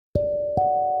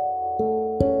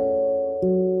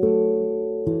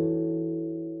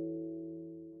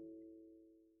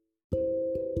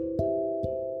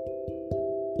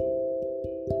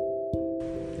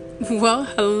Well,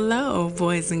 hello,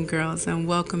 boys and girls, and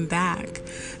welcome back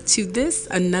to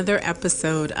another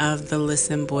episode of the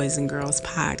Listen Boys and Girls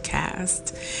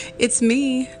podcast. It's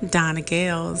me, Donna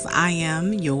Gales. I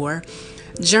am your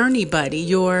journey buddy,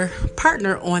 your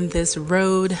partner on this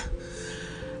road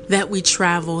that we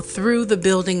travel through the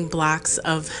building blocks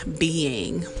of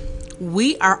being.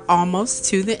 We are almost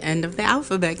to the end of the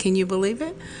alphabet. Can you believe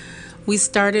it? We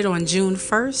started on June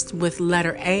 1st with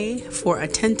letter A for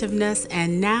attentiveness,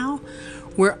 and now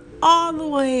we're all the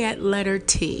way at letter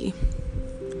T.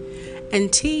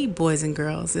 And T, boys and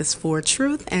girls, is for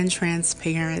truth and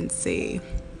transparency.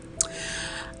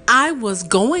 I was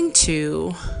going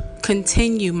to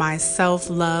continue my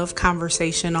self-love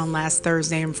conversation on last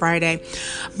Thursday and Friday,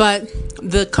 but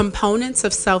the components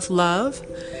of self-love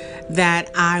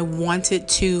that I wanted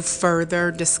to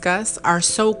further discuss are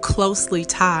so closely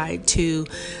tied to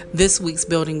this week's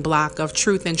building block of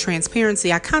truth and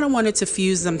transparency. I kind of wanted to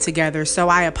fuse them together. So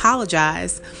I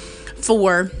apologize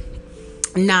for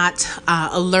not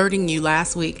alerting you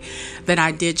last week that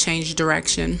I did change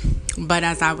direction. But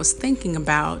as I was thinking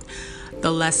about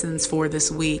the lessons for this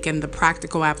week and the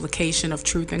practical application of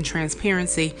truth and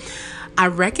transparency, I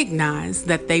recognize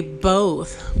that they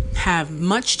both have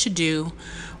much to do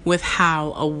with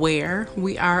how aware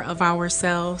we are of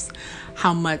ourselves,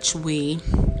 how much we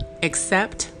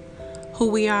accept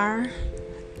who we are,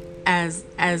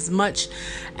 as much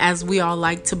as we all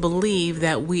like to believe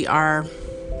that we are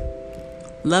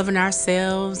loving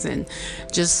ourselves and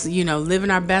just,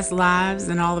 living our best lives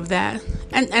and all of that.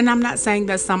 And I'm not saying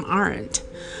that some aren't,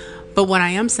 but what I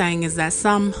am saying is that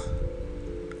some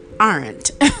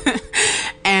aren't.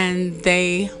 And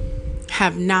they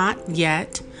have not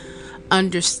yet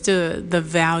understood the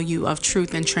value of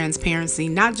truth and transparency,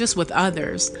 not just with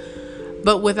others,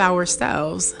 but with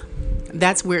ourselves.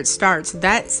 That's where it starts.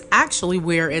 That's actually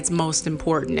where it's most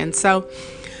important. And so,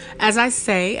 as I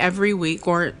say every week,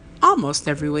 or almost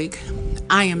every week,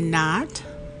 I am not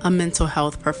a mental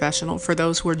health professional. For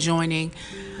those who are joining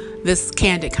this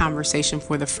candid conversation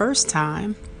for the first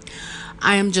time,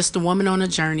 I am just a woman on a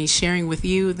journey, sharing with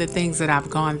you the things that I've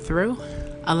gone through,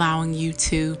 allowing you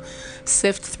to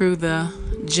sift through the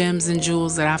gems and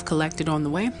jewels that I've collected on the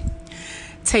way.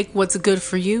 Take what's good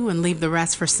for you and leave the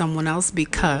rest for someone else,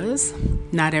 because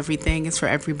not everything is for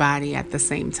everybody at the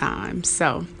same time.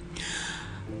 So,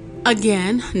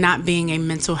 again, not being a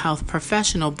mental health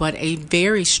professional, but a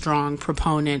very strong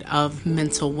proponent of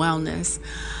mental wellness,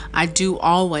 I do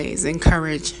always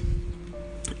encourage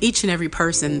each and every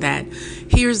person that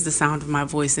hears the sound of my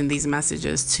voice in these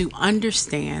messages to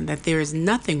understand that there is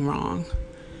nothing wrong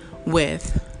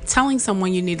with telling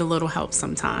someone you need a little help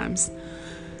sometimes,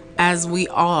 as we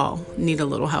all need a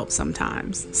little help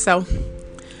sometimes. So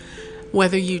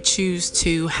whether you choose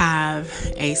to have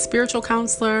a spiritual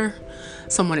counselor,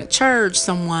 someone at church,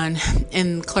 someone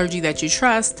in clergy that you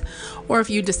trust, or if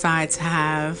you decide to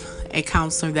have a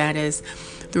counselor that is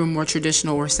through a more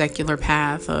traditional or secular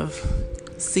path of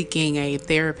seeking a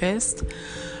therapist,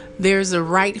 there's a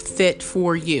right fit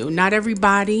for you. Not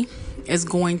everybody is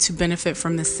going to benefit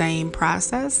from the same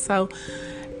process. So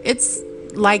it's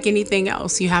like anything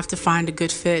else. You have to find a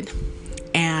good fit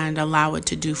and allow it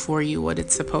to do for you what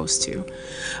it's supposed to.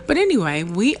 But anyway,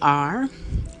 we are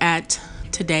at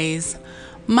today's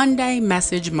Monday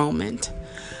message moment.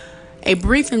 A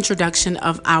brief introduction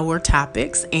of our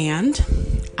topics, and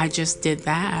I just did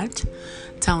that,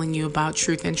 telling you about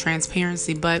truth and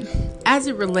transparency. But as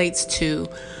it relates to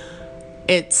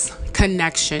its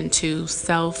connection to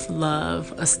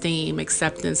self-love, esteem,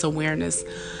 acceptance, awareness,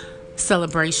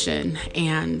 celebration,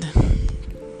 and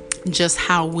just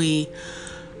how we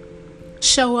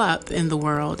show up in the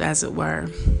world, as it were.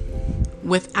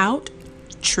 Without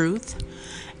truth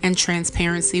and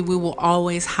transparency, we will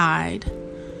always hide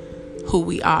who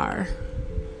we are.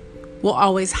 We'll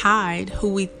always hide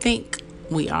who we think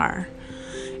we are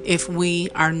if we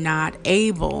are not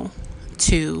able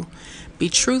to be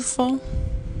truthful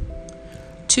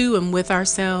to and with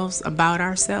ourselves, about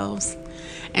ourselves,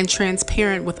 and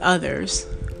transparent with others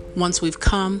once we've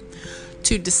come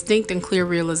to distinct and clear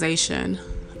realization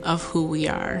of who we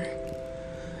are.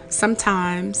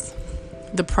 Sometimes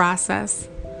the process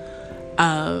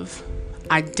of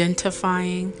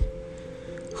identifying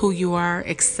who you are,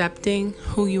 accepting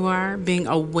who you are, being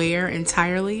aware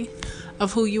entirely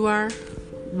of who you are,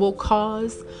 will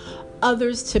cause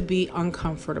others to be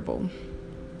uncomfortable.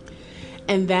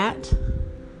 And that,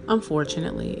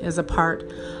 unfortunately, is a part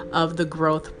of the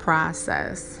growth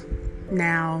process.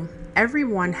 Now,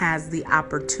 everyone has the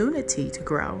opportunity to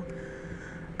grow,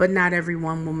 but not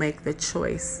everyone will make the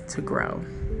choice to grow.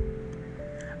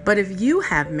 But if you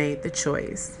have made the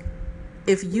choice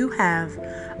If you have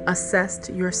assessed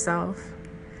yourself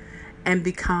and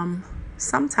become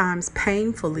sometimes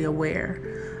painfully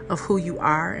aware of who you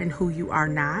are and who you are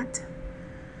not,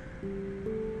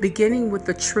 beginning with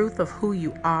the truth of who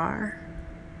you are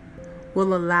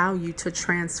will allow you to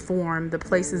transform the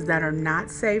places that are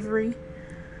not savory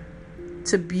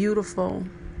to beautiful,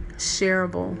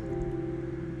 shareable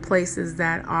places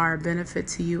that are a benefit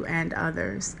to you and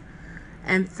others.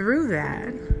 And through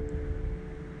that,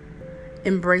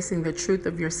 embracing the truth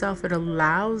of yourself, it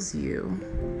allows you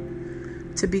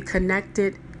to be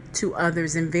connected to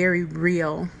others in very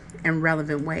real and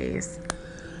relevant ways.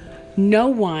 No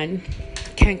one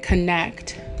can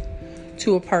connect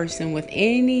to a person with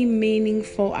any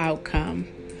meaningful outcome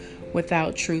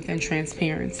without truth and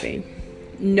transparency.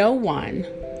 No one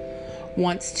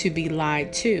wants to be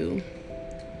lied to.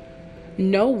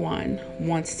 No one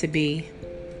wants to be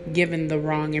given the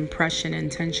wrong impression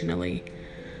intentionally.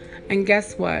 And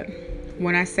guess what?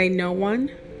 When I say no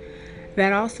one,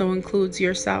 that also includes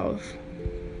yourself.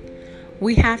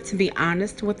 We have to be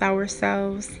honest with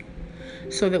ourselves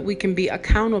so that we can be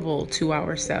accountable to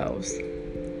ourselves.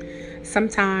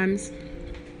 Sometimes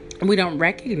we don't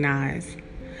recognize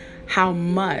how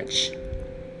much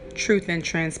truth and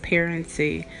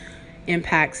transparency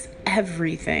impacts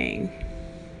everything.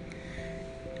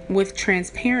 With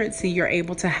transparency, you're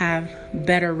able to have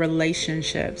better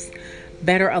relationships,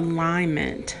 better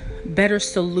alignment, better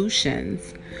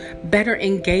solutions, better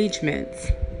engagements.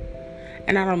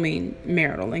 And I don't mean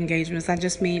marital engagements. I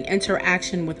just mean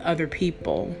interaction with other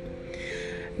people.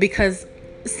 Because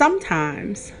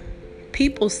sometimes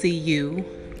people see you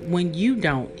when you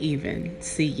don't even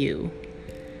see you.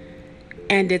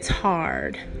 And it's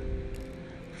hard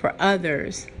for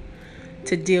others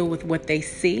to deal with what they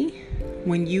see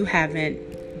when you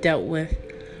haven't dealt with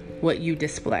what you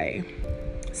display.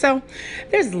 So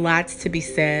there's lots to be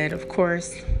said. Of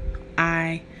course,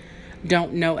 I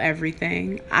don't know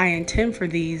everything. I intend for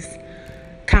these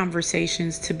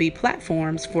conversations to be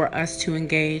platforms for us to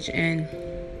engage in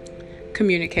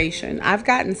communication. I've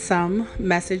gotten some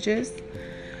messages.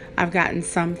 I've gotten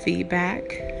some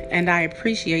feedback, and I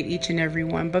appreciate each and every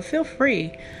one. But feel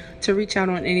free to reach out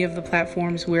on any of the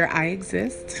platforms where I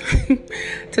exist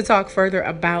to talk further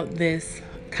about this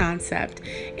concept.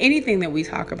 Anything that we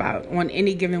talk about on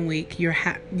any given week, you're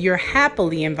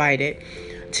happily invited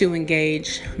to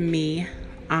engage me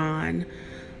on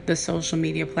the social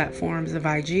media platforms of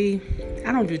IG.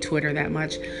 I don't do Twitter that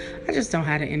much. I just don't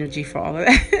have the energy for all of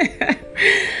that.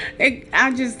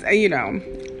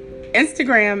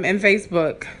 Instagram and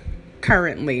Facebook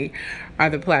currently are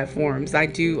the platforms. I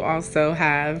do also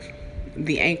have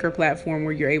the Anchor platform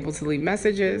where you're able to leave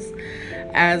messages,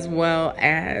 as well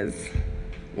as,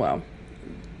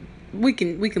 we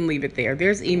can leave it there.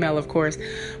 There's email, of course,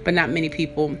 but not many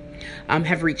people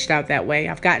have reached out that way.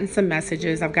 I've gotten some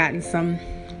messages. I've gotten some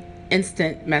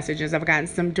instant messages. I've gotten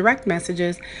some direct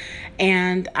messages,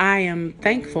 and I am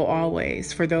thankful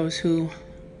always for those who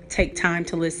take time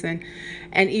to listen,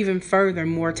 and even further,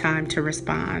 more time to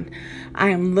respond.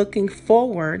 I am looking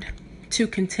forward to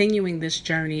continuing this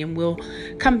journey, and we'll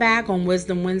come back on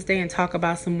Wisdom Wednesday and talk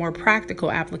about some more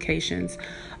practical applications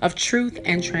of truth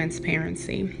and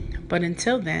transparency. But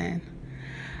until then,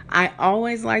 I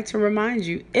always like to remind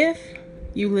you, if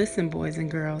you listen, boys and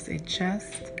girls, it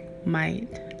just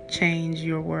might change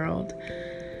your world.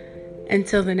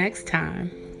 Until the next time,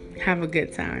 have a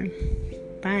good time.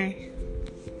 Bye.